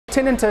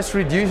Tennant has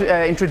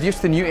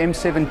introduced the new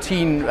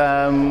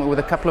M17 with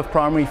a couple of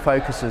primary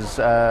focuses.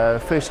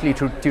 Firstly,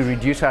 to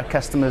reduce our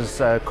customers'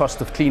 cost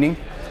of cleaning,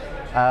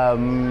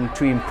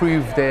 to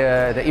improve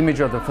the image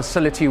of the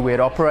facility where it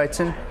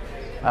operates in,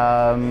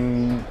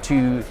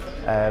 to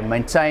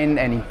maintain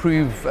and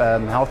improve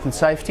health and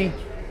safety,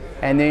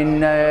 and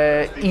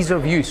then ease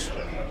of use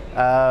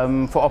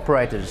for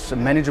operators,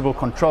 manageable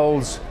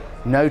controls,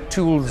 no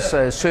tools,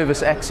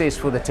 service access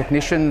for the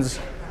technicians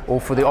or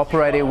for the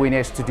operator when he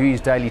has to do his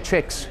daily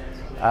checks.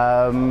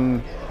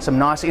 Some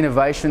nice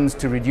innovations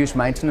to reduce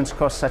maintenance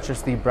costs, such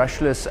as the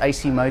brushless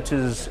AC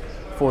motors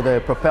for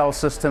the propel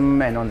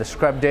system and on the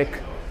scrub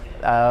deck.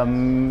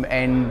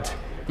 And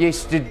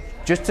yes,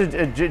 just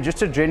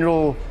a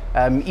general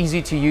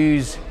easy to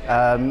use,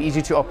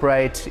 easy to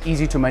operate,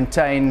 easy to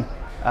maintain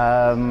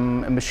a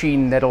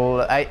machine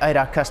that'll aid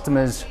our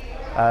customers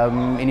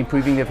in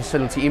improving their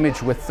facility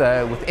image with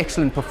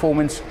excellent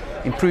performance,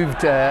 improved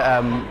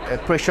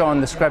pressure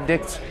on the scrub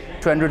decks,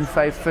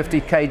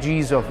 250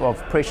 kgs of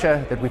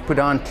pressure that we put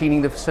on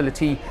cleaning the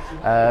facility,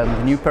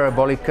 the new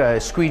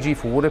parabolic squeegee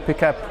for water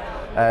pickup,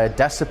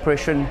 dust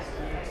suppression,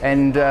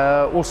 and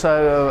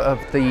also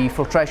the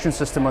filtration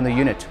system on the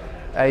unit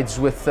aids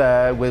with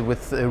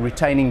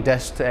retaining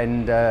dust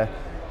and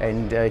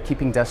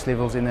keeping dust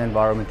levels in the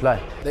environment low.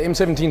 The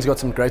M17's got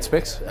some great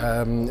specs.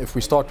 If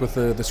we start with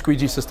the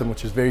squeegee system,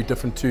 which is very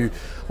different to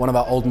one of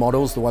our old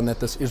models, the one that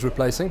this is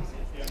replacing.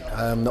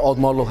 The old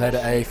model had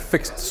a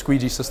fixed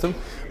squeegee system,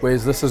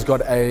 whereas this has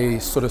got a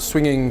sort of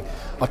swinging,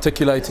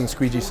 articulating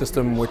squeegee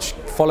system which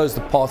follows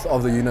the path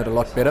of the unit a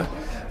lot better.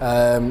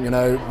 You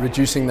know,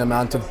 reducing the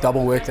amount of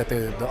double work that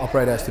the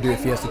operator has to do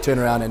if he has to turn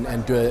around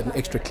and do an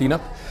extra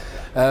cleanup.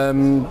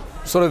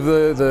 Sort of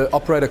the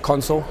operator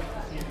console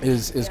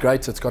is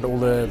great. It's got all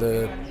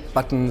the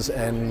buttons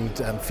and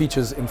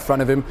features in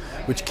front of him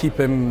which keep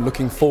him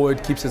looking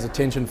forward, keeps his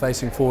attention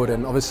facing forward,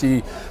 and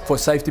obviously for a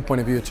safety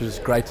point of view, which is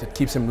great, it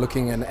keeps him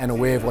looking and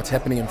aware of what's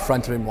happening in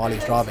front of him while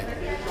he's driving.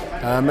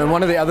 And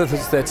one of the other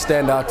things that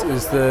stand out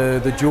is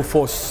the dual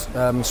force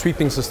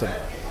sweeping system.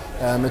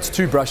 It's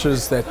two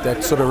brushes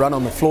that sort of run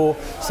on the floor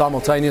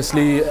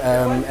simultaneously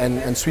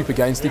and sweep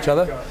against each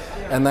other,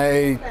 and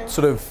they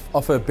sort of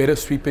offer better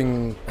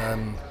sweeping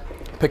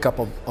pickup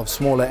of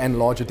smaller and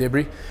larger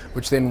debris,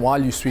 which then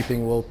while you're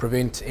sweeping will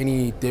prevent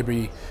any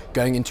debris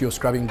going into your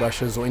scrubbing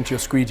brushes or into your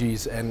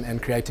squeegees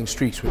and creating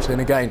streaks, which then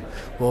again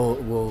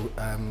will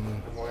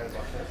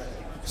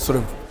sort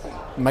of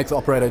make the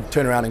operator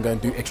turn around and go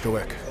and do extra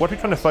work. What we're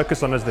trying to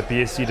focus on is the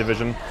BSC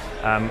division,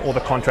 all the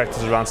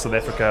contractors around South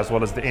Africa as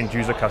well as the end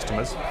user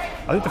customers.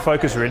 I think the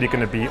focus is really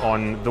going to be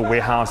on the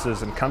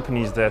warehouses and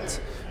companies that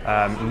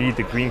need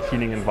the green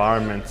cleaning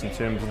environment in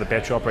terms of the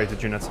battery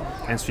operated units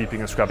and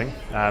sweeping and scrubbing,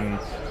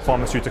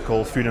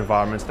 pharmaceutical, food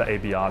environments, the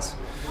ABRs.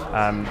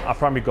 Our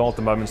primary goal at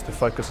the moment is to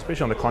focus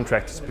especially on the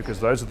contractors, because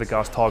those are the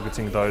guys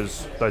targeting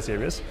those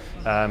areas,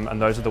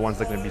 and those are the ones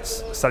that are going to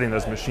be selling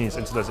those machines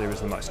into those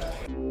areas the most.